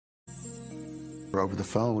over the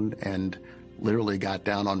phone and literally got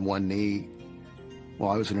down on one knee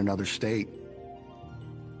while I was in another state.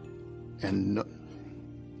 And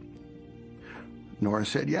Nora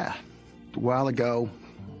said, yeah, a while ago,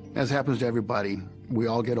 as happens to everybody, we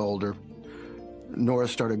all get older. Nora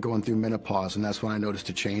started going through menopause, and that's when I noticed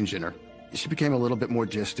a change in her. She became a little bit more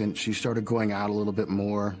distant. She started going out a little bit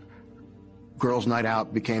more. Girls' night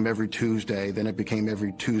out became every Tuesday, then it became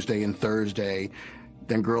every Tuesday and Thursday.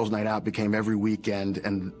 Then girls' night out became every weekend,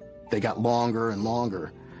 and they got longer and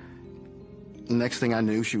longer. The next thing I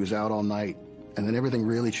knew, she was out all night. And then everything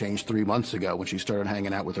really changed 3 months ago when she started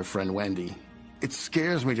hanging out with her friend Wendy. It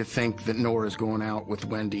scares me to think that Nora's going out with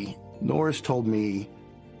Wendy. Nora's told me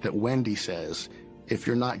that Wendy says, if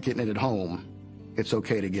you're not getting it at home, it's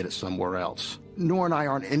okay to get it somewhere else. Nora and I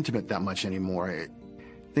aren't intimate that much anymore.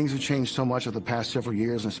 Things have changed so much over the past several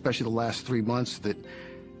years, and especially the last 3 months, that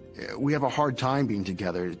we have a hard time being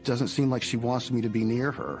together. It doesn't seem like she wants me to be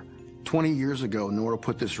near her. 20 years ago, Nora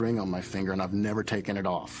put this ring on my finger, and I've never taken it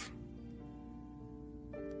off.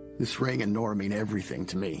 This ring and Nora mean everything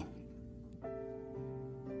to me.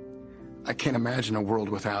 I can't imagine a world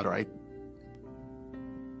without her.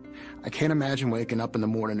 I can't imagine waking up in the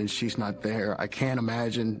morning and she's not there. I can't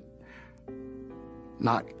imagine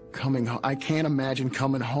not coming home. I can't imagine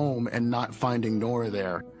coming home and not finding Nora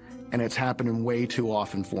there. And it's happening way too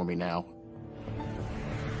often for me now.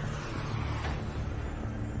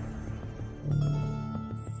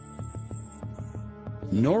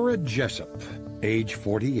 Nora Jessup, age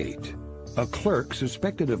 48, a clerk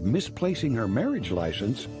suspected of misplacing her marriage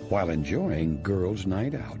license while enjoying girls'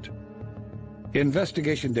 night out.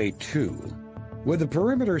 Investigation Day 2. With the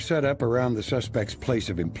perimeter set up around the suspect's place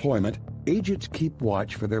of employment, agents keep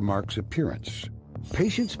watch for their mark's appearance.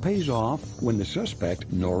 Patience pays off when the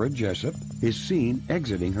suspect, Nora Jessup, is seen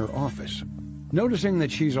exiting her office. Noticing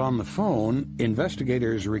that she's on the phone,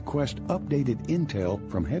 investigators request updated intel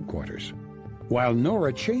from headquarters. While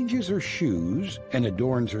Nora changes her shoes and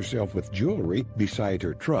adorns herself with jewelry beside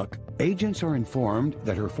her truck, agents are informed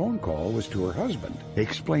that her phone call was to her husband,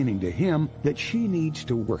 explaining to him that she needs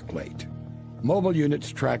to work late. Mobile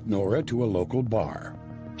units track Nora to a local bar.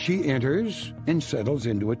 She enters and settles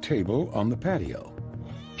into a table on the patio.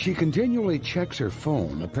 She continually checks her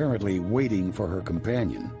phone, apparently waiting for her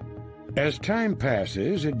companion. As time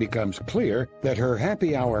passes, it becomes clear that her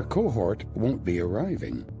happy hour cohort won't be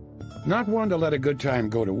arriving. Not one to let a good time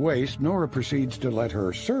go to waste, Nora proceeds to let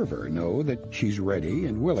her server know that she's ready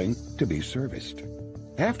and willing to be serviced.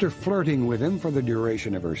 After flirting with him for the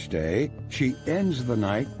duration of her stay, she ends the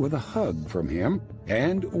night with a hug from him,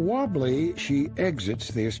 and wobbly, she exits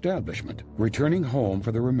the establishment, returning home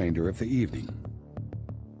for the remainder of the evening.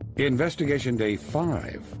 Investigation Day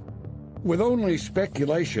 5. With only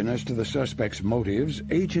speculation as to the suspect's motives,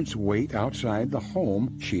 agents wait outside the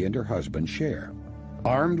home she and her husband share.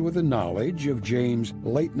 Armed with the knowledge of James'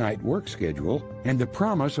 late-night work schedule and the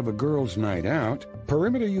promise of a girls' night out,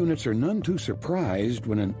 perimeter units are none too surprised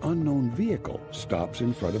when an unknown vehicle stops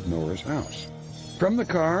in front of Nora's house. From the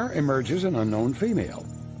car emerges an unknown female.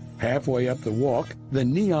 Halfway up the walk, the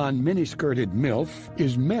neon miniskirted MILF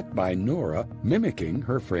is met by Nora, mimicking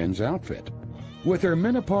her friend's outfit. With their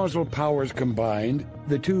menopausal powers combined,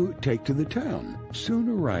 the two take to the town, soon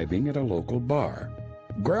arriving at a local bar.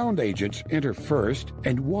 Ground agents enter first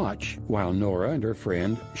and watch while Nora and her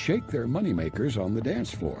friend shake their moneymakers on the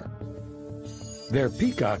dance floor. Their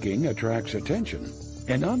peacocking attracts attention.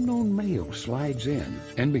 An unknown male slides in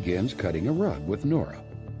and begins cutting a rug with Nora.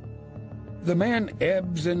 The man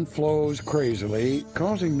ebbs and flows crazily,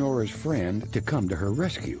 causing Nora's friend to come to her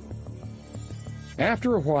rescue.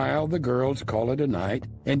 After a while, the girls call it a night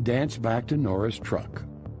and dance back to Nora's truck.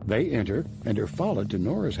 They enter and are followed to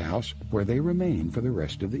Nora's house, where they remain for the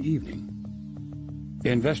rest of the evening.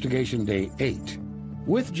 Investigation Day 8.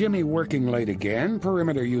 With Jimmy working late again,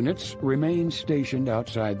 perimeter units remain stationed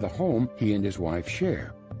outside the home he and his wife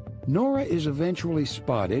share. Nora is eventually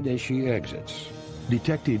spotted as she exits.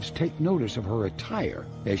 Detectives take notice of her attire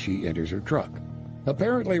as she enters her truck.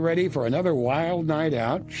 Apparently ready for another wild night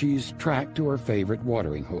out, she's tracked to her favorite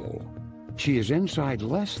watering hole. She is inside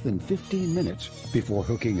less than 15 minutes before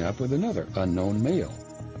hooking up with another unknown male.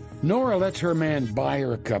 Nora lets her man buy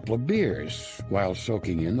her a couple of beers while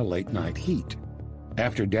soaking in the late-night heat.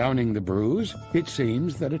 After downing the brews, it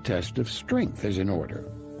seems that a test of strength is in order.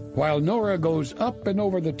 While Nora goes up and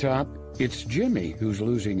over the top, it's Jimmy who's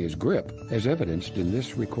losing his grip, as evidenced in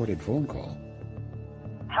this recorded phone call.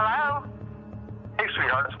 Hello? Hey,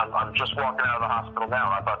 sweetheart. I'm just walking out of the hospital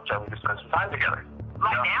now. I thought we could spend some time together.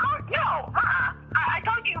 Right now? No. I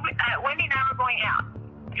told you Wendy and I were going out.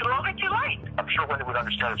 It's a little bit too late. I'm sure Wendy would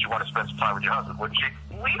understand that you want to spend some time with your husband, wouldn't she?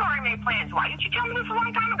 We've already made plans. Why didn't you tell me this a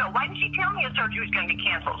long time ago? Why didn't you tell me the surgery was going to be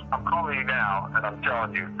canceled? I'm calling you now, and I'm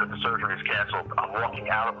telling you that the surgery is canceled. I'm walking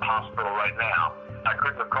out of the hospital right now. I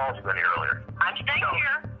couldn't have called you any earlier. I'm staying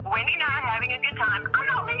here. Wendy and I are having a good time. I'm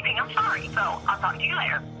not leaving. I'm sorry. So I'll talk to you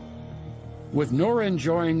later. With Nora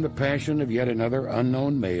enjoying the passion of yet another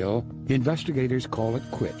unknown male, investigators call it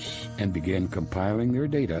quits and begin compiling their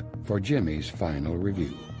data for Jimmy's final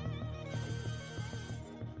review.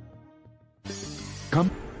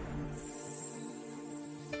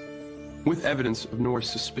 With evidence of Nora's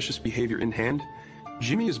suspicious behavior in hand,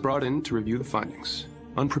 Jimmy is brought in to review the findings.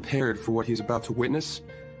 Unprepared for what he's about to witness,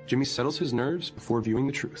 Jimmy settles his nerves before viewing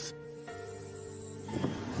the truth.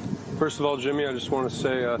 First of all, Jimmy, I just want to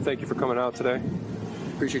say thank you for coming out today.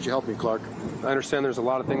 Appreciate you helping me, Clark. I understand there's a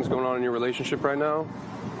lot of things going on in your relationship right now,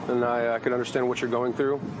 and I can understand what you're going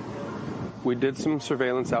through. We did some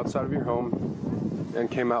surveillance outside of your home and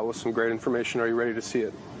came out with some great information. Are you ready to see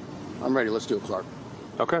it? I'm ready. Let's do it, Clark.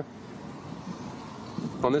 Okay.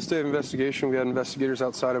 On this day of investigation, we had investigators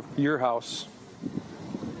outside of your house.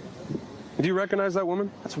 Do you recognize that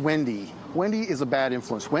woman? That's Wendy. Wendy is a bad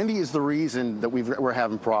influence. Wendy is the reason that we're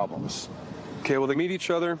having problems. Okay, well, they meet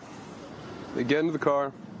each other, they get into the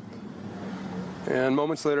car, and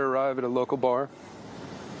moments later arrive at a local bar,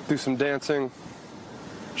 do some dancing.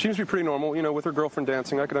 She seems to be pretty normal, you know, with her girlfriend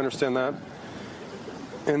dancing. I could understand that.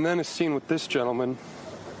 And then is seen with this gentleman,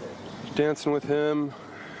 dancing with him.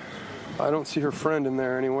 I don't see her friend in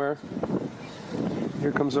there anywhere.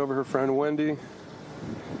 Here comes over her friend Wendy.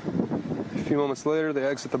 A few moments later, they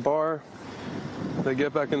exit the bar, they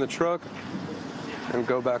get back in the truck, and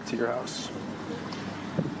go back to your house.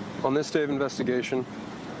 On this day of investigation,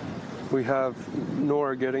 we have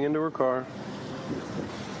Nora getting into her car,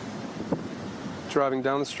 driving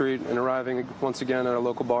down the street, and arriving once again at a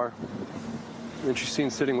local bar. And she's seen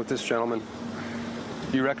sitting with this gentleman.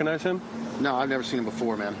 Do you recognize him? No, I've never seen him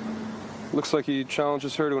before, man. Looks like he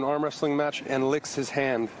challenges her to an arm wrestling match and licks his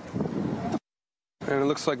hand. And it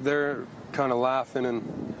looks like they're kind of laughing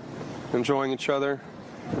and enjoying each other.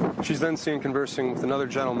 She's then seen conversing with another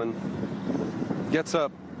gentleman, gets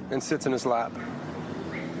up and sits in his lap.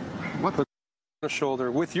 What the? On his shoulder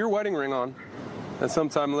with your wedding ring on. And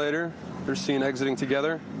sometime later, they're seen exiting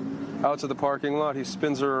together out to the parking lot. He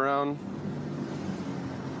spins her around,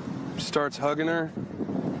 starts hugging her,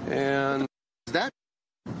 and Is that?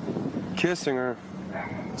 kissing her,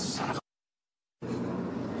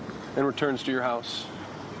 and returns to your house.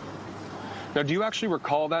 Now, do you actually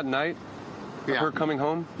recall that night of her coming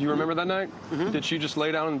home? You remember that night? Mm-hmm. Did she just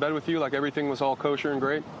lay down in bed with you like everything was all kosher and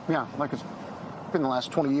great? Yeah, like it's been the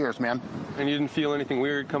last 20 years, man. And you didn't feel anything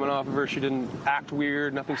weird coming off of her? She didn't act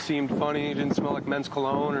weird? Nothing seemed funny? Didn't smell like men's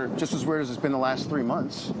cologne? Or Just as weird as it's been the last 3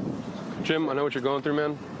 months. Jim, I know what you're going through,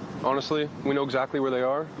 man. Honestly, we know exactly where they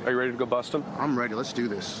are. Are you ready to go bust them? I'm ready. Let's do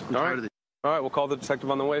this. I'm All tired right. of this. All right, we'll call the detective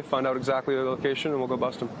on the way, find out exactly the location, and we'll go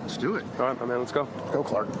bust him. Let's do it. All right, my man, let's go. Go,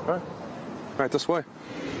 Clark. All right, this way.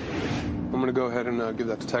 I'm going to go ahead and give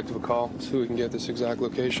that detective a call, see if we can get this exact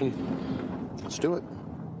location. Let's do it.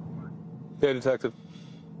 Hey, detective.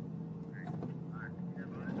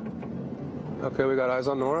 Okay, we got eyes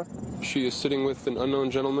on Nora. She is sitting with an unknown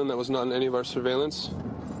gentleman that was not in any of our surveillance.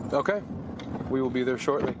 Okay, we will be there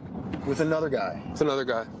shortly. With another guy. It's another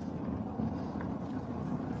guy.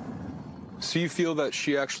 So you feel that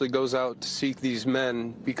she actually goes out to seek these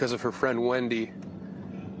men because of her friend Wendy,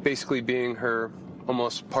 basically being her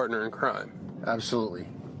almost partner in crime? Absolutely.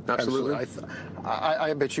 Absolutely.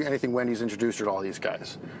 I bet you anything Wendy's introduced her to all these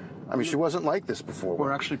guys. I mean, she wasn't like this before.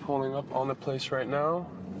 We're actually pulling up on the place right now.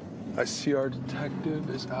 I see our detective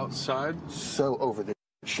is outside. So over there.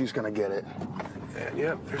 She's going to get it. And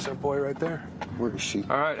yep, there's our boy right there. Where is she?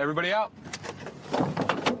 All right, everybody out.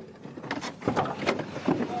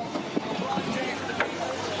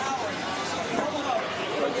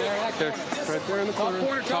 Right there in the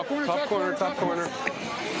corner. Top corner.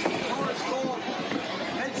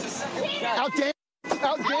 Out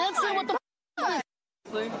dancing? What the f***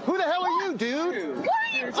 is this? Who the hell are you, dude?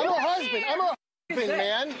 I'm her husband. I'm her husband,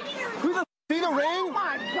 man. Who the f***? See the ring?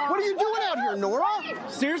 What are you doing out here, Nora?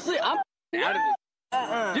 Seriously, I'm out of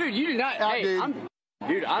this. Dude, you do not. Out, hey,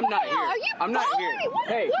 dude. I'm not here. Are you I'm not here. following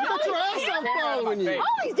me? Hey, You got your ass I'm following you. All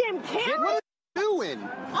these damn cameras. What are you doing?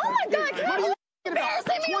 Oh my God, What are you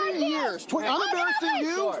embarrassing me 20 like this. years. I'm embarrassing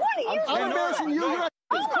you? 20 years. I'm embarrassing you? You're Oh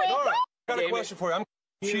my God. I got a question for you. I'm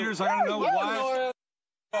cheaters. I gotta know why.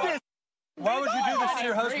 Why would you do this to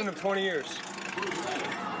your husband of 20 years?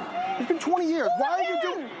 It's been 20 years. Why are you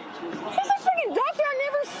doing? He's a freaking doctor. I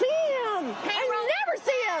never see him. I never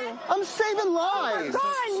see him. I'm saving lives. God,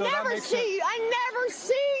 I So that never makes see you. I never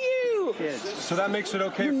see you. So that makes it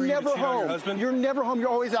okay You're for you to never cheat on your home. husband? You're never home. You're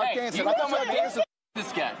always out dancing. I thought you were dancing.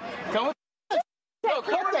 This guy. Come with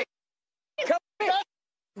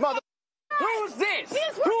Mother. Who's this?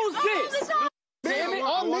 Who's this? Damn it.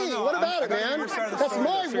 On me. What about it, man? That's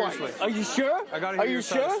my wife. Are you sure? I gotta Are hear you your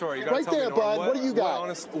side of the sure? story. You gotta Right tell me, there, Nora, bud. What do you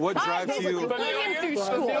got? What drives you? I put him through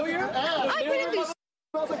school. I put him through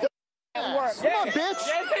school. At work. Come on, bitch.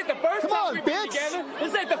 Yeah, this ain't the first Come on, time we've been bitch. together.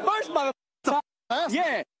 This ain't the first motherfucker. Last.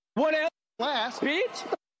 Yeah. What else, Last. bitch?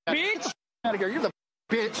 Bitch. Out of here. You're the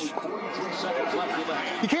bitch.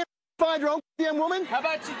 You can't find your own damn woman? How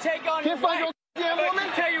about you take on your Can't find wife? your own damn How about woman?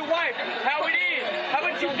 you tell your wife how it is? How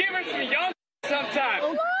about you give her some young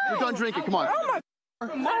sometime? We're done drinking. Come on.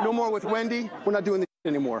 No more with Wendy. We're not doing this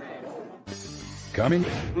anymore. Coming.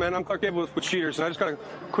 Man, I'm Clark Gable with Cheaters, and I just got a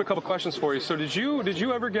quick couple questions for you. So, did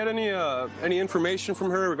you ever get any information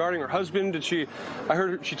from her regarding her husband? I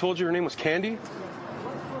heard she told you her name was Candy.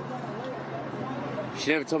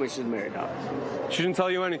 She never told me she was married, no. She didn't tell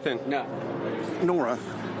you anything. No. Nora,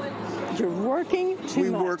 You're working too we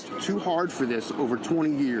much. worked too hard for this over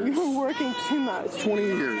 20 years. You're working too much. 20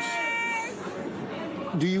 years.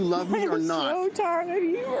 Do you love me or I'm not? so tired of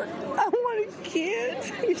you. I wanted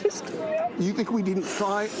kids. You just can't. You think we didn't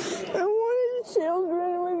try? I wanted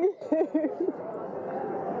children.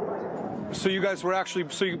 So you guys were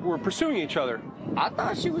you were pursuing each other. I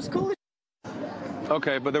thought she was cool.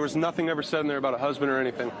 Okay, but there was nothing ever said in there about a husband or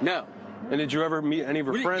anything. No. And did you ever meet any of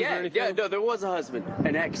her friends or anything? Yeah, no, there was a husband.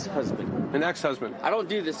 An ex-husband. An ex-husband. I don't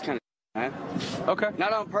do this kind of man. Okay.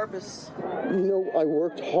 Not on purpose. You know, I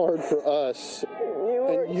worked hard for us.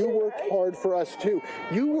 And you worked hard for us, too.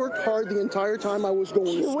 You worked hard the entire time I was going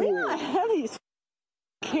to Can we school. not have these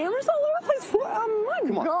cameras all over the place? Oh, my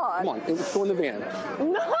Come on, God. come on. Let's go in the van.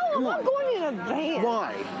 No, I'm not on. going in a van.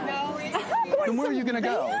 Why? I'm not going Then where are to you going to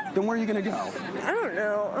some go? van. Then where are you going to go? I don't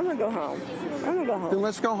know. I'm going to go home. Then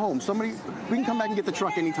let's go home. We can come back and get the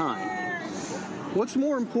truck anytime. What's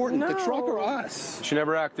more important, the truck or us? She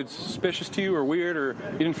never acted suspicious to you or weird, or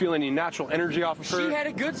you didn't feel any natural energy off of her? She had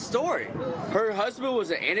a good story. Her husband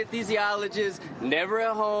was an anesthesiologist, never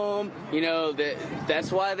at home. You know,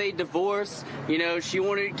 that's why they divorced. You know, she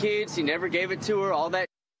wanted kids. He never gave it to her, all that.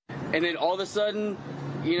 And then all of a sudden,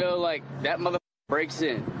 you know, like, that motherfucker breaks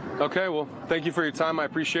in. Okay, well, thank you for your time. I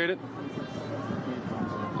appreciate it.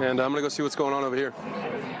 And I'm going to go see what's going on over here.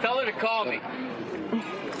 Tell her to call me.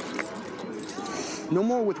 No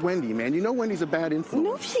more with Wendy, man. You know Wendy's a bad influence.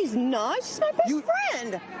 No, she's not. She's my best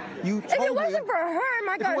friend. You If told it wasn't me. for her,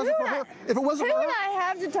 my God, wasn't for her- if it wasn't who for would her- I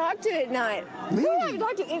have to talk to at night? Me. Who would I have to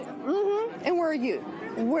talk to? And where are you?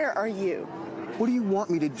 Where are you? What do you want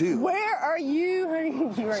me to do? Where are you, honey?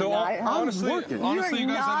 You are So not at home. honestly, working. You are you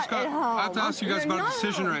guys, I not at home. have to ask you guys You're about a not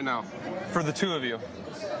decision home. right now for the two of you.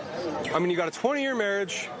 I mean, you got a 20-year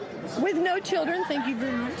marriage. With no children, thank you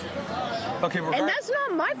very much. Okay, And that's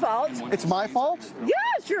not my fault. It's my fault? Yeah,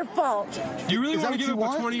 it's your fault. Do you really Is want that to give what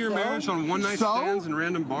up you a want? 20-year marriage on one-night So? stands and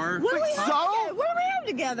random bar? What do we have So? together? What do we have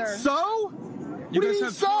together? So? You What do guys you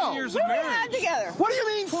have so? 20 years What of do we have marriage. together? What do you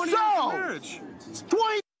mean 20 years of so? marriage.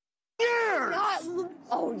 20 years!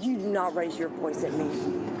 Oh, you do not raise your voice at me.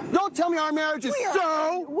 Don't tell me our marriage is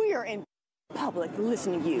so. We are in public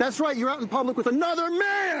listening to you. That's right, you're out in public with another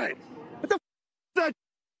man! What the is that?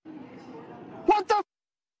 What the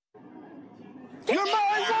Can You're you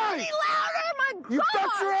my yell wife! any louder? My God! You bet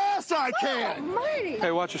your ass I God can! almighty.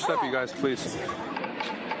 Hey, watch your step, you guys, please.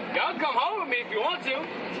 Y'all come home with me if you want to.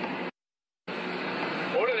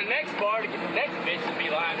 Or to the next bar to get the next bitch to be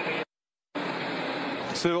lying to me.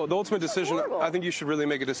 So the ultimate decision, horrible. I think you should really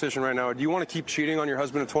make a decision right now. Do you want to keep cheating on your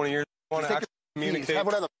husband of 20 years? Do you want to Take actually it easy. communicate? Have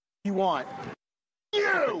whatever you want. Pick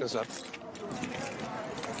You! this up.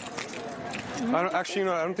 Actually,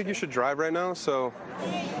 I don't think you should drive right now, so...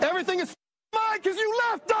 Everything is mine because you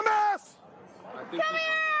left, dumbass! Come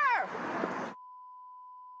here!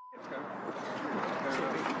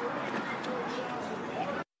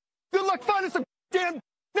 Good luck finding some damn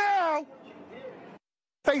now!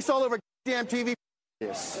 Face all over damn TV.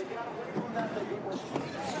 Yes.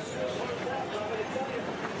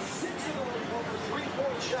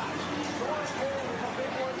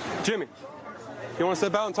 Jimmy, you want to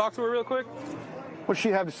step out and talk to her real quick? What does she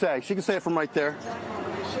have to say? She can say it from right there.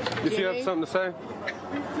 If you have Jimmy? something to say.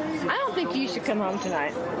 I don't think you should come home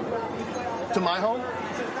tonight. To my home?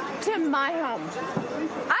 To my home.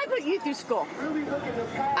 I put you through school.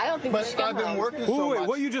 I don't think you But should come I've been home. working so Wait, much.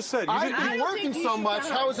 what you just said. You I've didn't, I been don't working think you so should much.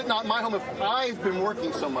 come How home. is it not my home if I've been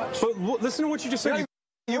working so much? but listen to what you just said.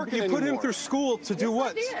 You put him through school to do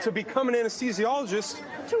what? To become an anesthesiologist.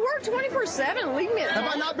 To work 24/7, leave me alone.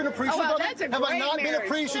 Have I not been appreciative of it? Have I not been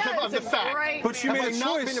appreciative of the fact? But you made a choice. Have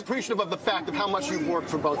I not been appreciative of the fact of how much you've worked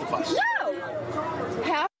for both of us? No!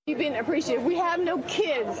 How have you been appreciative? We have no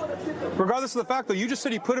kids. Regardless of the fact, though, you just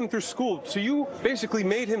said you put him through school. So you basically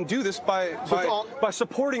made him do this by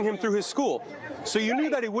supporting him through his school. So you knew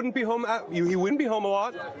that he wouldn't be home he wouldn't be home a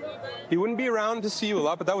lot. He wouldn't be around to see you a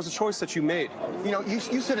lot, but that was a choice that you made. You know, you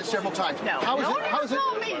said it several times. No. How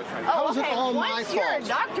is it all my fault? You're a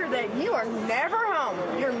doctor, then you are never home.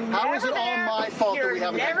 You're never How is it all my fault that we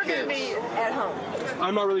haven't had kids? You're never going to be at home.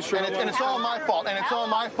 I'm not really sure. And it's all my fault. And it's all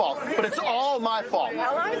my fault. But it's all my fault.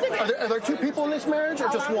 How long has it been? Are there two people in this marriage or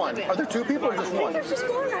just one? Are there two people or just one? There's just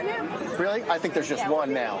one right now. Really? I think there's just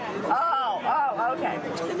one now. Oh, okay.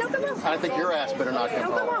 Then don't come home. I think your ass better not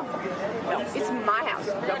come home. Don't come home. No, it's my house.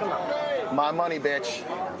 Don't come home. My money, bitch.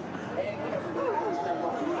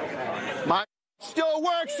 My still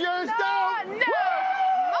works, yours don't. No,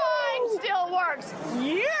 mine still works.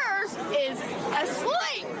 Yours is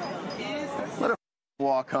asleep. Let her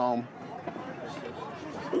walk home.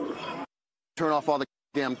 Turn off all the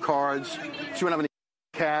damn cards. She won't have any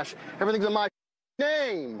cash. Everything's in my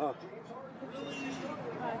name.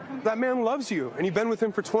 That man loves you, and you've been with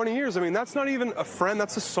him for 20 years. I mean, that's not even a friend,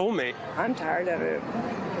 that's a soulmate. I'm tired of it.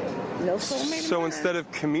 No soulmate. So instead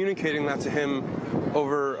of communicating that to him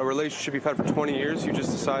over a relationship you've had for 20 years, you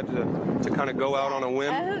just decided to kind of go out on a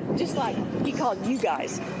whim? Just like he called you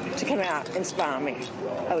guys to come out and spy on me.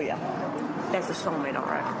 Oh, yeah. That's a soulmate, all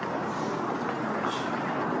right.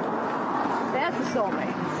 That's a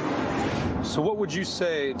soulmate. So what would you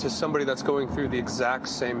say to somebody that's going through the exact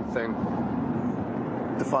same thing?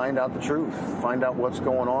 To find out the truth, find out what's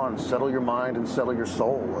going on, settle your mind and settle your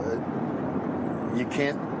soul. You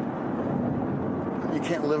can't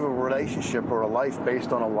live a relationship or a life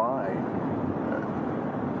based on a lie.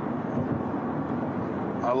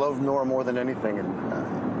 I love Nora more than anything, and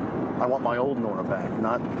I want my old Nora back,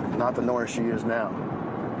 not the Nora she is now.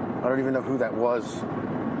 I don't even know who that was.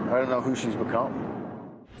 I don't know who she's become.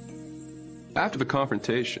 After the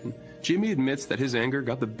confrontation, Jimmy admits that his anger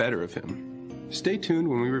got the better of him. Stay tuned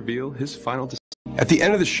when we reveal his final decision. At the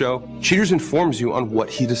end of the show, Cheaters informs you on what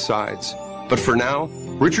he decides. But for now,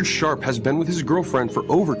 Richard Sharp has been with his girlfriend for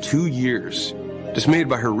over 2 years. Dismayed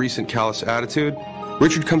by her recent callous attitude,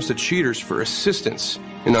 Richard comes to Cheaters for assistance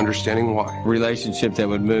in understanding why. Relationship that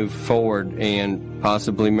would move forward and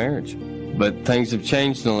possibly marriage. But things have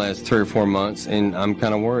changed in the last 3 or 4 months, and I'm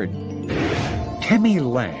kind of worried. Tammy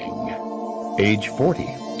Lang, age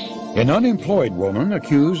 40. An unemployed woman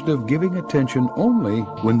accused of giving attention only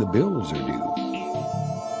when the bills are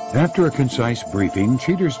due. After a concise briefing,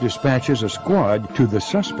 Cheaters dispatches a squad to the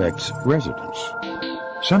suspect's residence.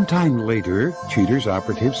 Sometime later, Cheaters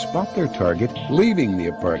operatives spot their target leaving the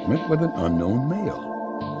apartment with an unknown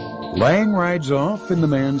male. Lang rides off in the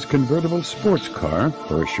man's convertible sports car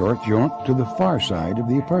for a short jaunt to the far side of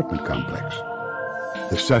the apartment complex.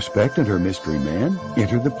 The suspect and her mystery man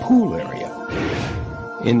enter the pool area.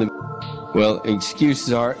 Well,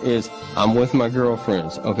 excuses is I'm with my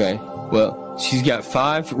girlfriends, okay? Well, she's got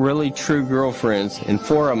 5 really true girlfriends, and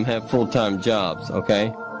 4 of them have full-time jobs,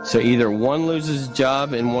 okay? So either one loses a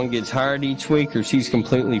job and one gets hired each week, or she's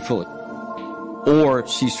completely full. Or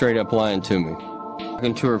she's straight up lying to me.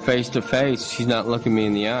 Talking to her face-to-face, she's not looking me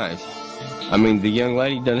in the eyes. I mean, the young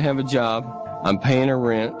lady doesn't have a job, I'm paying her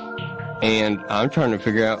rent, and I'm trying to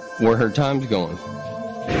figure out where her time's going.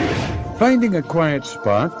 Finding a quiet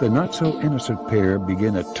spot, the not-so-innocent pair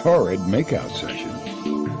begin a torrid makeout session.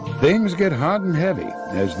 Things get hot and heavy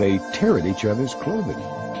as they tear at each other's clothing.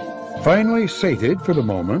 Finally sated for the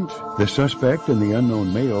moment, the suspect and the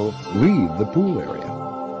unknown male leave the pool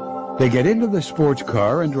area. They get into the sports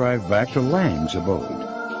car and drive back to Lang's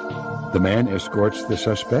abode. The man escorts the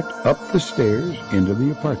suspect up the stairs into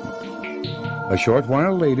the apartment. A short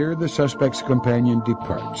while later, the suspect's companion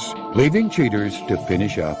departs, leaving Cheaters to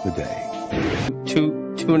finish out the day.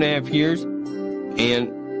 2.5 years, and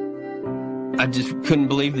I just couldn't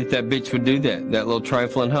believe that bitch would do that little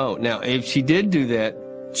trifling hoe. Now, if she did do that,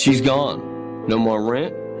 she's gone. No more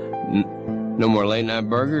rent, no more late night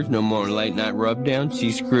burgers, no more late night rub down.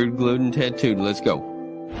 She's screwed, glued, and tattooed. Let's go.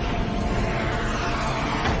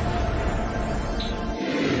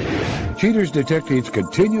 Cheaters detectives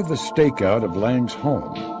continue the stakeout of Lang's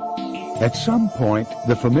home. At some point,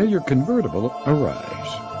 the familiar convertible arrives.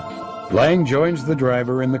 Lang joins the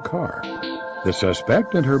driver in the car. The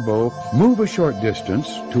suspect and her beau move a short distance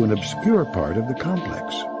to an obscure part of the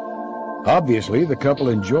complex. Obviously, the couple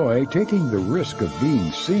enjoy taking the risk of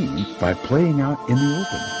being seen by playing out in the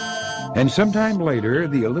open. And sometime later,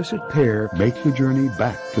 the illicit pair make the journey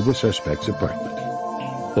back to the suspect's apartment.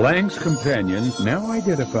 Lang's companion, now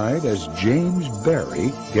identified as James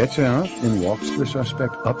Barry, gets out and walks the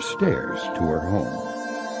suspect upstairs to her home.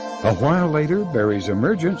 A while later, Barry's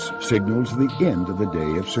emergence signals the end of the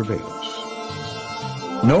day of surveillance.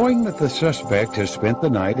 Knowing that the suspect has spent the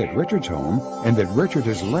night at Richard's home and that Richard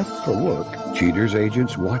has left for work, Cheater's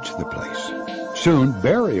agents watch the place. Soon,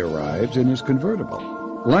 Barry arrives in his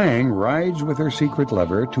convertible. Lang rides with her secret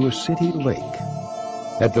lover to a city lake.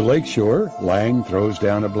 At the lakeshore, Lang throws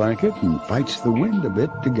down a blanket and fights the wind a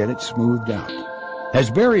bit to get it smoothed out.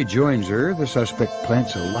 As Barry joins her, the suspect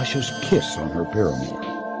plants a luscious kiss on her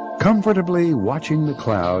paramour. Comfortably watching the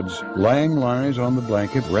clouds, Lang lies on the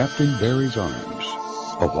blanket wrapped in Barry's arms.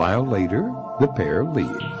 A while later, the pair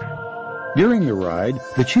leave. During the ride,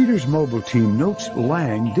 the Cheaters mobile team notes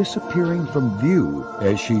Lang disappearing from view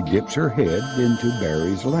as she dips her head into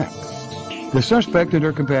Barry's lap. The suspect and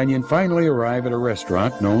her companion finally arrive at a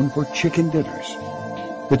restaurant known for chicken dinners.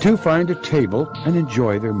 The two find a table and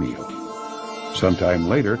enjoy their meal. Sometime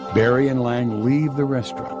later, Barry and Lang leave the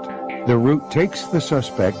restaurant. The route takes the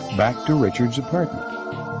suspect back to Richard's apartment.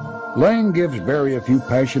 Lang gives Barry a few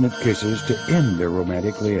passionate kisses to end their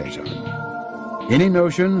romantic liaison. Any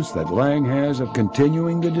notions that Lang has of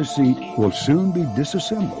continuing the deceit will soon be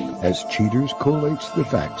disassembled as Cheaters collates the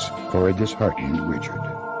facts for a disheartened Richard.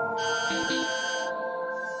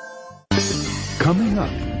 Coming up,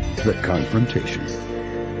 the confrontation.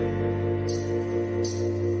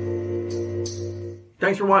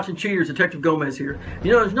 Thanks for watching Cheaters. Detective Gomez here.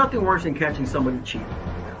 You know, there's nothing worse than catching somebody cheating.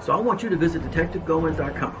 So I want you to visit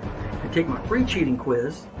DetectiveGomez.com and take my free cheating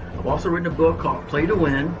quiz. I've also written a book called Play to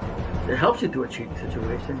Win that helps you through a cheating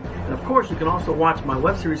situation. And of course, you can also watch my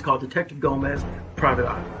web series called Detective Gomez Private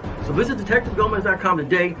Eye. So visit DetectiveGomez.com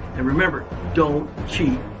today, and remember, don't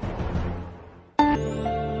cheat.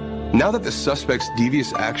 Now that the suspect's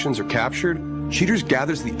devious actions are captured, Cheaters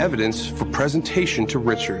gathers the evidence for presentation to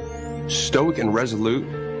Richard. Stoic and resolute,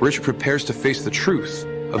 Richard prepares to face the truth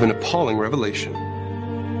of an appalling revelation.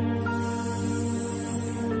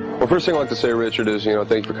 Well, first thing I'd like to say, Richard, is,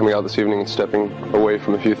 thank you for coming out this evening and stepping away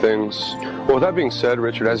from a few things. Well, with that being said,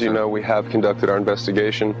 Richard, as you know, we have conducted our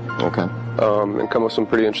investigation. Okay. And come with some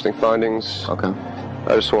pretty interesting findings. Okay.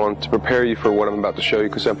 I just want to prepare you for what I'm about to show you,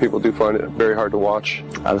 because some people do find it very hard to watch.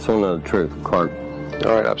 I just want to know the truth, Clark.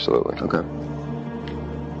 All right, absolutely. Okay.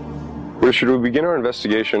 Richard, we begin our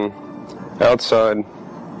investigation outside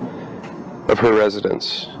of her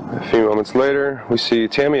residence. A few moments later, we see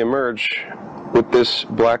Tammy emerge with this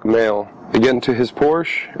black male. They get into his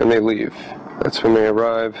Porsche and they leave. That's when they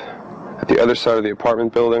arrive at the other side of the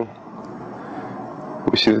apartment building.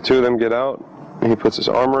 We see the two of them get out, and he puts his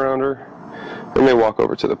arm around her, and they walk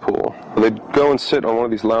over to the pool. They go and sit on one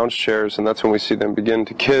of these lounge chairs, and that's when we see them begin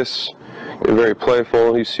to kiss, get very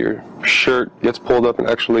playful. You see her shirt gets pulled up and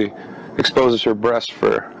actually exposes her breast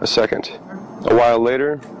for a second. A while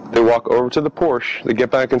later, they walk over to the Porsche, they get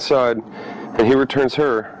back inside, and he returns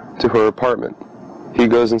her to her apartment. He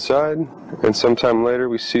goes inside, and sometime later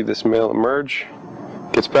we see this male emerge,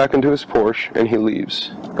 gets back into his Porsche, and he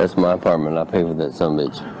leaves. That's my apartment. I pay for that son of a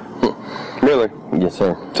bitch. Really? Yes,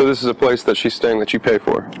 sir. So this is a place that she's staying that you pay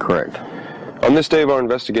for? Correct. On this day of our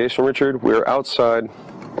investigation, Richard, we are outside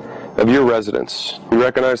of your residence. You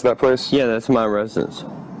recognize that place? Yeah, that's my residence.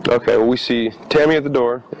 Okay, well, we see Tammy at the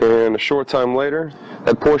door, and a short time later,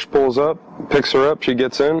 that Porsche pulls up, picks her up, she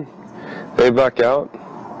gets in, they back out,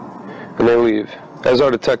 and they leave. As our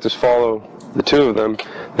detectives follow the two of them,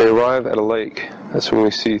 they arrive at a lake. That's when we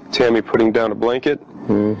see Tammy putting down a blanket.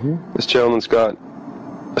 Mm-hmm. This gentleman's got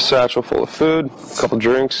a satchel full of food, a couple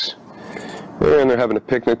drinks, and they're having a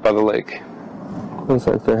picnic by the lake. Looks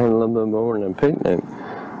like they're having a little bit more than a picnic.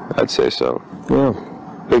 I'd say so. Yeah.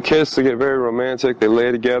 They kiss, they get very romantic, they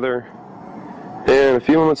lay together, and a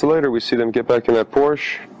few moments later we see them get back in that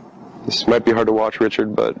Porsche. This might be hard to watch,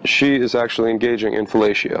 Richard, but she is actually engaging in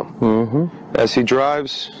fellatio. Mm-hmm. As he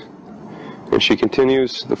drives, and she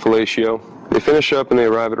continues the fellatio, they finish up and they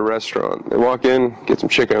arrive at a restaurant. They walk in, get some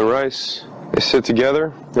chicken and rice, they sit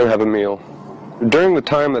together and have a meal. During the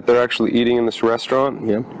time that they're actually eating in this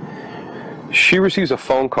restaurant, she receives a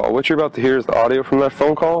phone call. What you're about to hear is the audio from that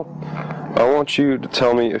phone call. I want you to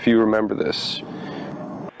tell me if you remember this.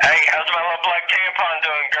 Hey, how's my little black tampon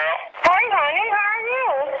doing, girl? Hey, honey, how are you?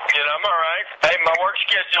 I'm alright. Hey, my work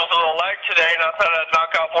schedule's a little light today, and I thought I'd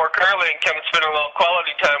knock off work early and come and spend a little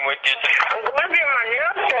quality time with you. I'm going to get my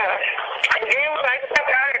nails done. You might step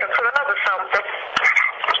out at a club or something.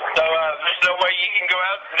 So, there's no way you can go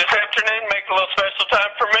out this afternoon and make a little special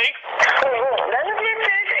time for me? Let me get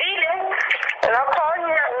finished eating, and I'll call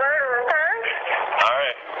you at later and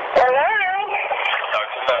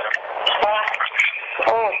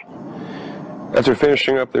After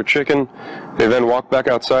finishing up their chicken, they then walk back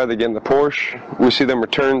outside. They get in the Porsche. We see them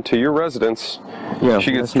return to your residence. Yeah,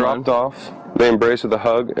 she gets dropped off. They embrace with a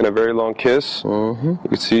hug and a very long kiss. You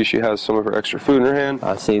can see she has some of her extra food in her hand.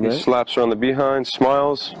 I see that. He slaps her on the behind,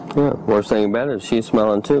 smiles. Yeah, worst thing about it is she's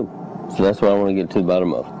smiling too. So that's what I want to get to the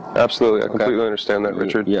bottom of. Absolutely. I completely understand that,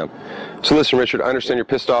 Richard. Yeah. So listen, Richard, I understand you're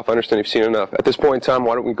pissed off. I understand you've seen enough. At this point in time,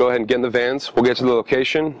 why don't we go ahead and get in the vans? We'll get to the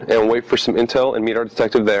location and wait for some intel and meet our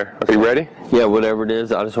detective there. Are you ready? Yeah, whatever it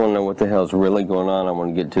is, I just want to know what the hell's really going on. I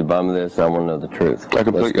want to get to the bottom of this. I want to know the truth. I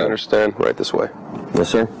completely understand. Right this way. Yes,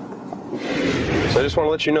 sir. So I just want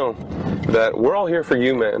to let you know that we're all here for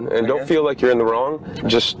you, man, and don't feel like you're in the wrong.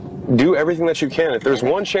 Just do everything that you can. If there's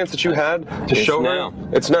one chance that you had to show her,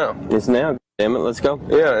 it's now. It's now. Damn it, let's go.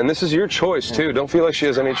 Yeah, and this is your choice, too. Don't feel like she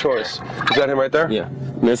has any choice. Is that him right there? Yeah.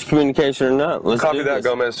 Miscommunication or not, let's Copy do that, this.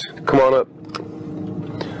 Gomez. Come on up.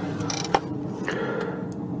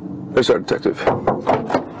 There's our detective. All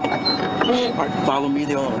right, follow me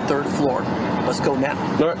there on the 3rd floor. Let's go now.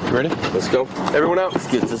 All right, ready? Let's go. Everyone out. Let's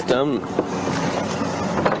get this done.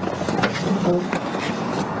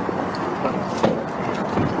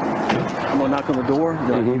 I'm going to knock on the door.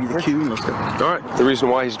 Then I'll give you the cue and let's go. All right. The reason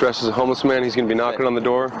why he's dressed as a homeless man, he's going to be knocking on the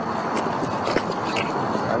door.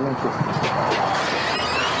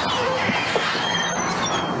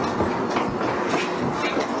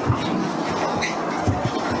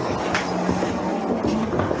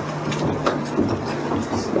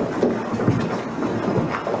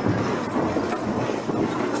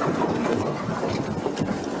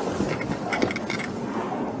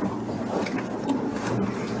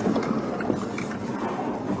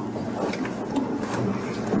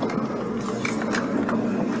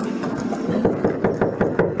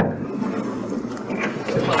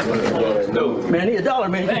 Man, I need $1,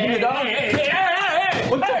 man. Can you give me $1? Hey!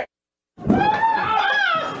 What the?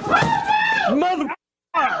 Mother...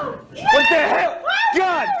 What the hell?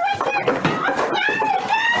 God!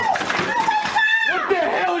 What the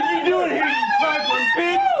hell are you doing here, you trifling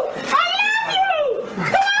bitch? I love you!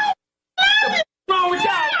 What's wrong with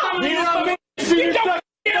y'all? You know what I mean? See you stuck...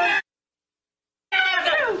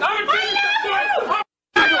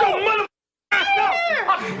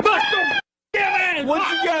 What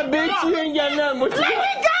you got, bitch? You ain't got nothing. What you got? Let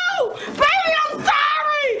me go! Baby, I'm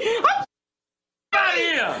sorry! I'm out of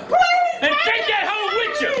here! Please, and take that hoe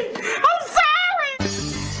with you! I'm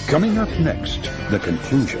sorry! Coming up next, the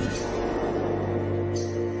conclusion.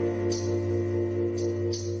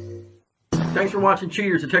 Thanks for watching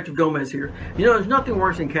Cheaters. Detective Gomez here. You know, there's nothing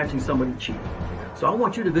worse than catching somebody cheating. So I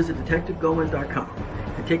want you to visit DetectiveGomez.com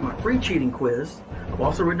and take my free cheating quiz. I've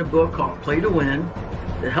also written a book called Play to Win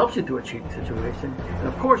that helps you through a cheating situation. And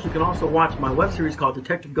of course, you can also watch my web series called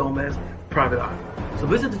Detective Gomez Private Eye. So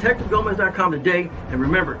visit DetectiveGomez.com today, and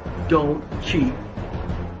remember, don't cheat.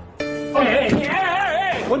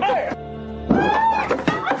 Hey! What the?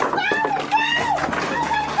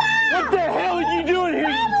 What the hell are you doing here,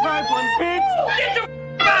 you trifling bitch? Get the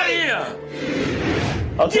out of here!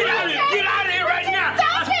 Get out of here! Get out of here right now!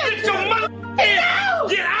 Get your mother here!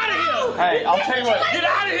 Get out of here! Hey, I'll tell you what. Get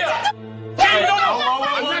out of here! Hey, no!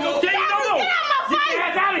 I'm not gonna tell you no! Get your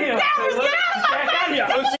ass out of here! Get your ass out of here!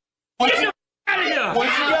 Get your out of here! What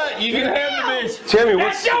you got? You can have the bitch. Tammy,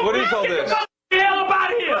 what is all this? Get the hell up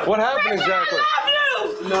out of here! What happened exactly? I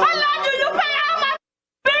love you! No. I love you! You pay all my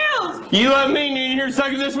bills! You love me and you're here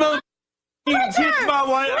sucking this mother. You can kiss my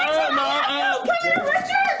wife. Richard!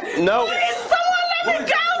 No. Please, someone let me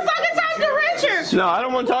go so I can talk to Richard! No, I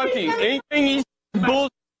don't want to talk to you. Anything you bull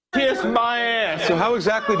kiss my ass. So how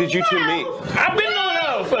exactly did you two meet? I've been knowing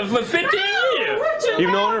her for 15 years.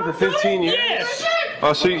 You've known her for 15 years? Yes.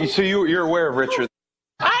 Oh, so you're aware of Richard?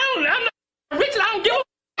 I'm not Richard. I don't give a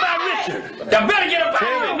about Richard. Y'all better get up out of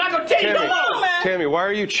here. I'm not going to tell you no more. Tammy, why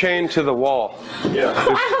are you chained to the wall? Yeah.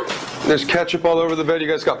 There's ketchup all over the bed. You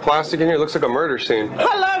guys got plastic in here. It looks like a murder scene.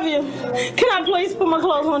 I love you. Can I please put my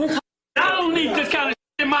clothes on and I don't need this kind of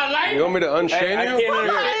in my life. You want me to unchain you?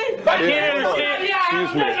 I can't understand.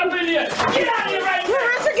 Excuse me. Get out of here right now.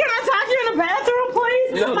 Richard, can I talk to you in the bathroom, please?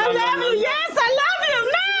 No, I love you. Yes, I love you.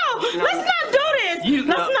 No, let's not do this.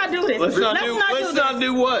 Let's not do this. Let's not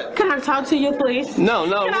do what? Can I talk to you, please? No.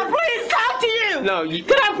 Can I please talk to you? No.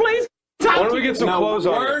 Can I please talk to you? Why don't we get some clothes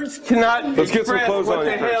on? Words cannot Let's get some express clothes what on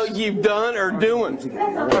the you hell first. you've done or doing.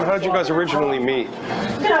 How did you guys originally meet?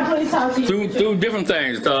 Can I please talk to you? Through different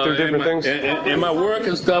things. Through different things? In my work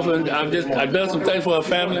and stuff, and I've done some things for her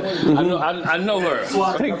family. I know her.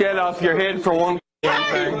 Take that off your head for one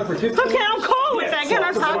thing. Okay, I'm cool with that. Can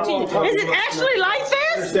I talk to you? Is it actually like this?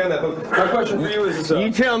 I understand that, but my question for you is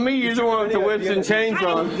You tell me you're the one with the whips and chains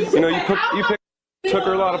on. you pick took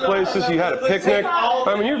her a lot of places. You had a picnic.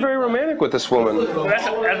 I mean, you're very romantic with this woman.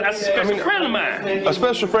 That's a special friend of mine. A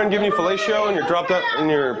special friend giving you fellatio and you're dropped out in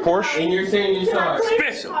your Porsche? And you're saying you're sorry.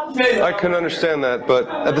 Special. I can understand that, but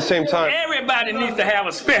at the same time... Everybody needs to have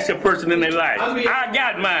a special person in their life. I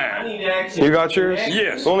got mine. You got yours?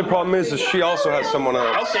 Yes. The only problem is she also has someone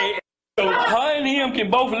else. Okay, so her and him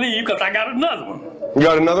can both leave because I got another one. You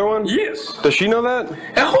got another one? Yes. Does she know that?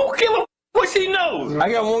 And who give a what she knows? I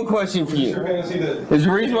got one question for you. Is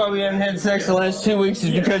the reason why we haven't had sex the last 2 weeks is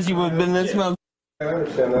because you would have been this month? I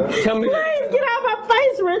understand that. Tell me. Please get out of my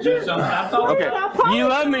face, Richard. Okay. You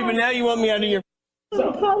love me, but now you want me out of your... I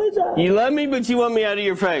apologize. You love me, but you want me out of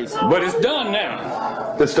your face. But it's done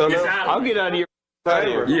now. It's done now? I'll get out of your...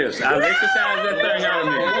 Yes, I'll exercise that thing out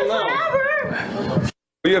of me.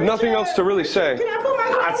 You have nothing else to really say.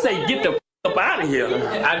 I say get the up out of here.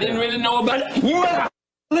 I didn't really know about it. You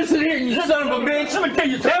listen here, you son of a bitch. Let me tell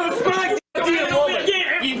you something.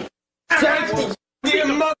 You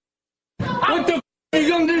damn mother. What the f*** are you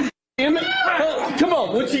gonna do? Damn it. Come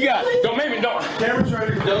on, what you got? Don't make me, don't. I'm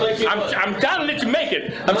trying to let you make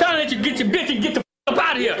it. I'm trying to let you get your bitch and get the f*** up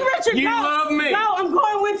out of here. Richard, you love me. No, I'm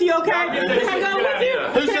going with you, okay? Can I go with you?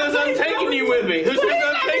 Who says I'm taking you with me? Who says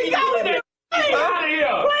I'm taking you with me? Out of here.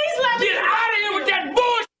 Please let me get out of here with that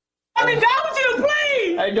bullshit. Let me go with you,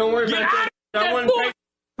 please. Hey, don't worry about that. I want to take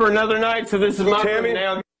for another night, so this is my Tammy,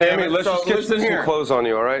 now. Tammy, let's just get some clothes on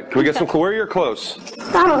you, all right? Can we get some? Where are your clothes?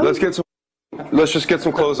 Let's just get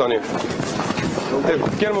some clothes on you. Hey,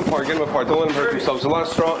 get them apart. Get them apart. Don't let them hurt themselves.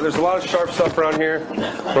 There's a lot of sharp stuff around here.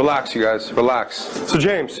 Relax, you guys. Relax. So,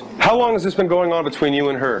 James, how long has this been going on between you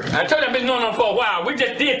and her? I told you I've been going on for a while. We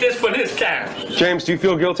just did this for this time. James, do you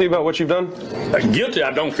feel guilty about what you've done? Guilty,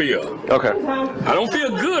 I don't feel. Okay. I don't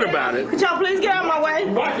feel good about it. Could y'all please get out of my way?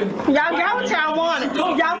 Y'all got what y'all wanted.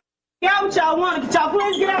 Y'all got what y'all wanted. Could y'all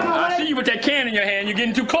please get out of my way? I see you with that can in your hand. You're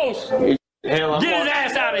getting too close. Get his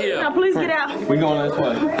ass out of here. Now, please get out. We're going this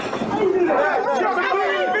way. Come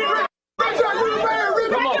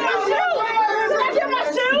on. Can I get my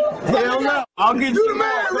shoes? Hell no. I'll get you the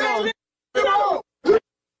man. Come on.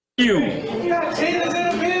 You.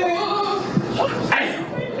 What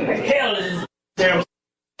the hell is this?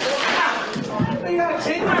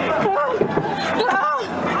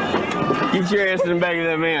 Get your ass in the back of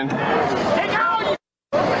that van. Take all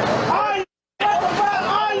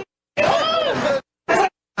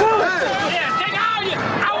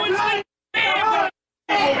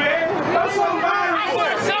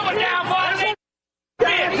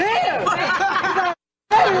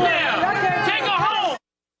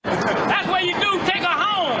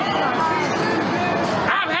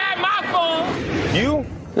you.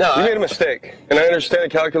 No, you made a mistake, and I understand a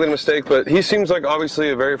calculated mistake, but he seems like obviously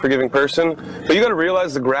a very forgiving person. But you got to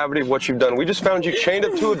realize the gravity of what you've done. We just found you chained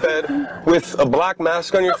up to a bed with a black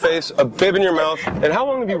mask on your face, a bib in your mouth. And how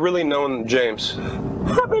long have you really known James?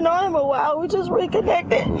 I've been on him a while. We just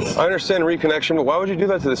reconnected. I understand reconnection, but why would you do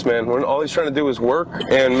that to this man when all he's trying to do is work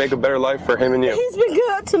and make a better life for him and you? He's been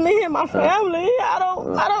good to me and my family. I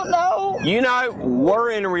don't know. You know,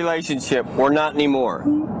 we're in a relationship. We're not anymore.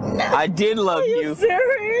 I did love you. Are you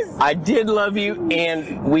serious? I did love you,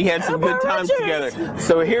 and we had some good times together.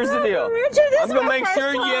 So here's the deal. I'm going to make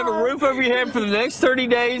sure you have a roof over your head for the next 30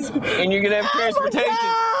 days, and you're going to have transportation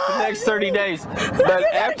for the next 30 days. But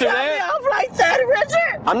after that, like that,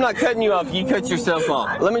 Richard. I'm not cutting you off. You cut yourself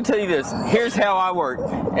off. Let me tell you this. Here's how I work.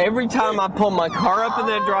 Every time I pull my car up in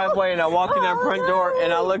that driveway and I walk in that front door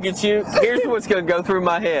and I look at you, here's what's going to go through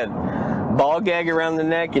my head. Ball gag around the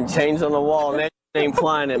neck and chains on the wall. And that ain't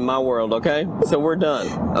flying in my world, okay? So we're done,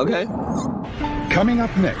 okay? Coming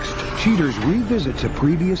up next, Cheaters revisits a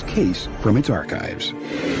previous case from its archives.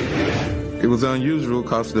 It was unusual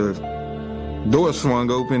because the door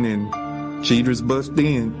swung open and Cheaters bust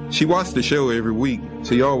in. She watched the show every week.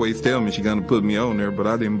 She always tell me she's gonna put me on there, but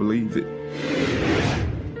I didn't believe it.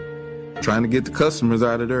 Trying to get the customers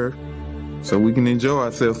out of there so we can enjoy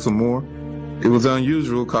ourselves some more. It was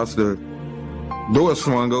unusual because the door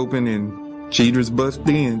swung open and Cheaters bust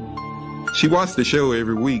in. She watched the show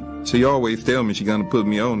every week. She always tell me she's gonna put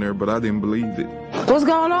me on there, but I didn't believe it. What's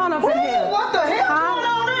going on up in here? What the hell going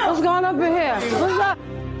on there? What's going up in here?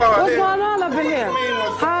 What's going on up in here?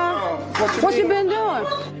 Huh? What you been doing?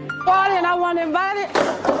 Party and I wasn't invited?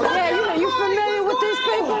 Yeah, you familiar with these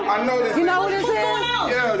people? I know this. You know what this is?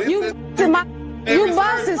 Yeah, this is. You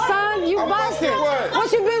busted, son. You busted.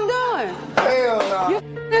 What you been doing? Hell no. You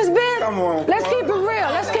this bitch? Come on. Let's keep it real.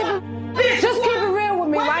 Just keep it real with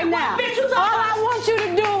me right now. All I want you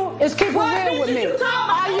to do is keep it real with me.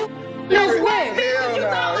 Are you this bitch? Hell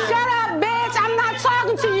no. Shut up, bitch. I'm not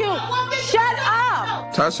talking to you. Shut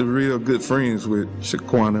up. Tasha real good friends with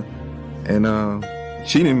Shaquana, and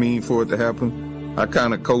she didn't mean for it to happen. I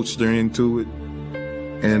kind of coached her into it,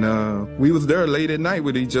 and we was there late at night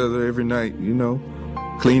with each other every night, you know,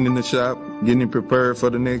 cleaning the shop, getting it prepared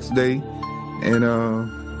for the next day. And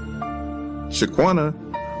Shaquana,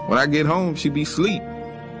 when I get home, she be asleep.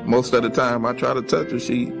 Most of the time I try to touch her,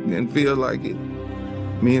 she didn't feel like it.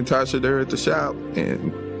 Me and Tasha there at the shop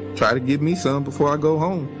and try to get me some before I go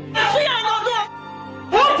home. She ain't gonna do it.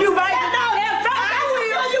 Whoop you, baby. No, in fact, I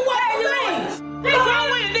will. You what you mean? Come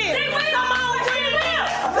on with this. Come on with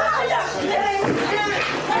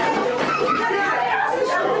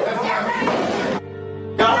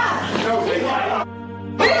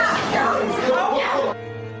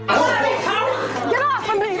Get off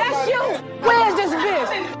of me. That's you. Where's this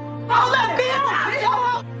bitch? Oh, that bitch.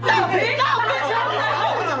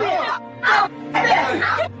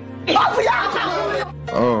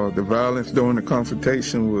 Oh, the violence during the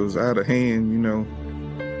confrontation was out of hand, you know.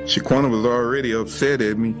 Shaquana was already upset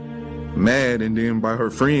at me, mad, and then by her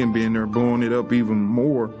friend being there blowing it up even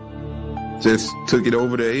more, just took it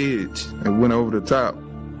over the edge and went over the top.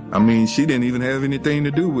 I mean, she didn't even have anything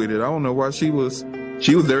to do with it. I don't know why she was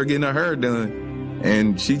there getting her hair done,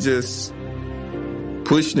 and she just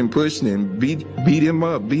pushed and beat him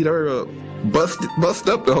up, beat her up, bust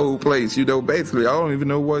up the whole place, you know, basically. I don't even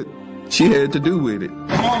know what she had to do with it.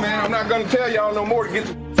 Come on, man, I'm not gonna tell y'all no more to get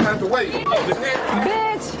the out the way.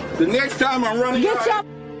 Bitch! The next time I'm running Get your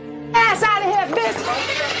ass out of here, bitch!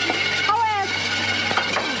 Ho ass!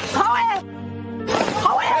 Ho ass!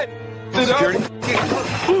 Ho ass! Security. Get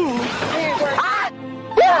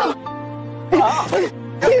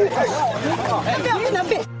this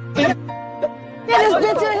bitch in! There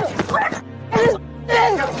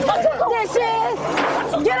she is!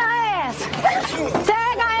 Get her ass!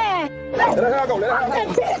 Tag her ass!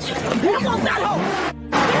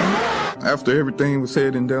 After everything was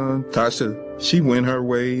said and done, Tasha, she went her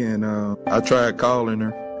way, and I tried calling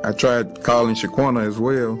her. I tried calling Shaquana as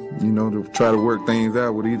well, you know, to try to work things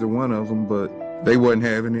out with either one of them, but they wasn't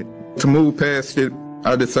having it. To move past it,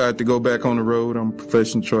 I decided to go back on the road. I'm a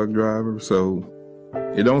professional truck driver, so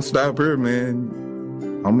it don't stop here, man.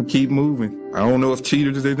 I'm gonna keep moving. I don't know if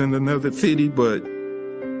Cheaters is in another city, but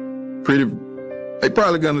they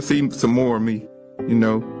probably gonna see some more of me, you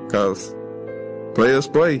know, cause players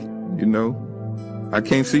play, you know. I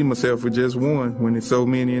can't see myself with just one when there's so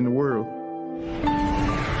many in the world.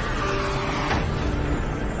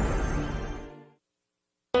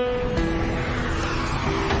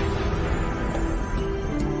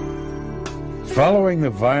 Following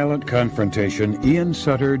the violent confrontation, Ian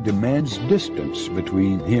Sutter demands distance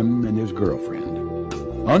between him and his girlfriend.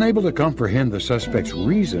 Unable to comprehend the suspect's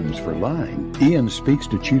reasons for lying, Ian speaks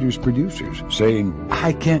to Cheater's producers, saying,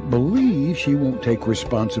 "I can't believe she won't take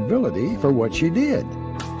responsibility for what she did.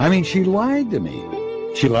 I mean, she lied to me.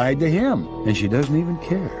 She lied to him, and she doesn't even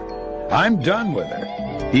care. I'm done with her."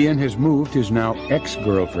 Ian has moved his now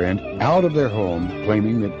ex-girlfriend out of their home,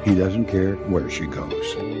 claiming that he doesn't care where she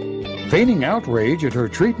goes. Feigning outrage at her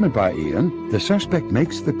treatment by Ian, the suspect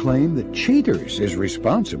makes the claim that Cheaters is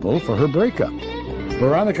responsible for her breakup.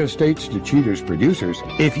 Veronica states to Cheaters' producers,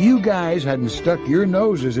 "If you guys hadn't stuck your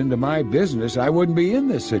noses into my business, I wouldn't be in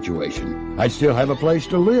this situation. I'd still have a place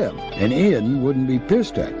to live, and Ian wouldn't be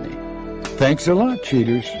pissed at me. Thanks a lot,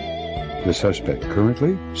 Cheaters." The suspect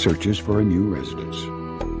currently searches for a new residence.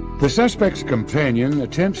 The suspect's companion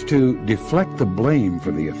attempts to deflect the blame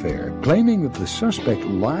for the affair, claiming that the suspect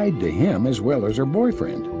lied to him as well as her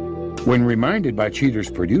boyfriend. When reminded by Cheater's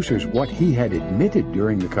producers what he had admitted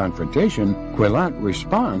during the confrontation, Quillat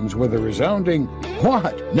responds with a resounding,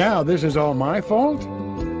 "What? Now this is all my fault?"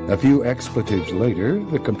 A few expletives later,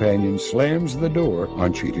 the companion slams the door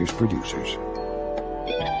on Cheater's producers.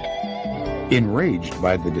 Enraged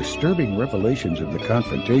by the disturbing revelations of the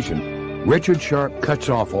confrontation, Richard Sharp cuts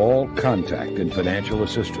off all contact and financial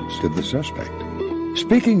assistance to the suspect.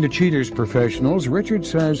 Speaking to Cheater's professionals, Richard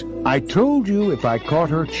says, "I told you if I caught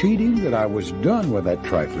her cheating that I was done with that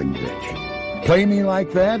trifling bitch. Play me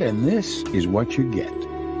like that, and this is what you get."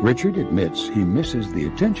 Richard admits he misses the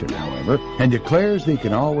attention, however, and declares they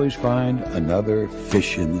can always find another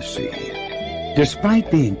fish in the sea. Despite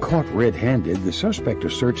being caught red-handed, the suspect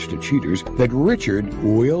asserts to Cheaters that Richard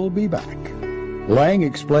will be back. Lang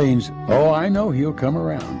explains, "Oh, I know he'll come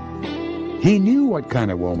around. He knew what kind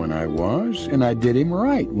of woman I was, and I did him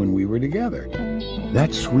right when we were together.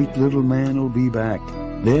 That sweet little man will be back.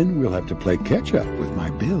 Then we'll have to play catch-up with my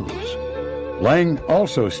bills." Lang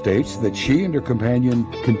also states that she and her companion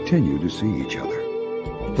continue to see each other.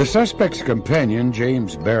 The suspect's companion,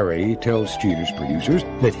 James Barry, tells Cheater's producers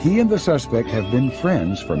that he and the suspect have been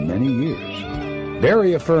friends for many years.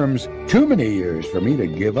 Barry affirms, too many years for me to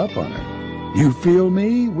give up on her. You feel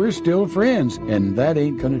me? We're still friends, and that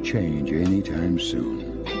ain't gonna change anytime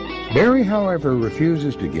soon. Barry, however,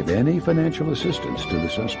 refuses to give any financial assistance to the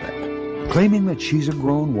suspect, claiming that she's a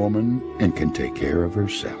grown woman and can take care of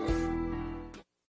herself.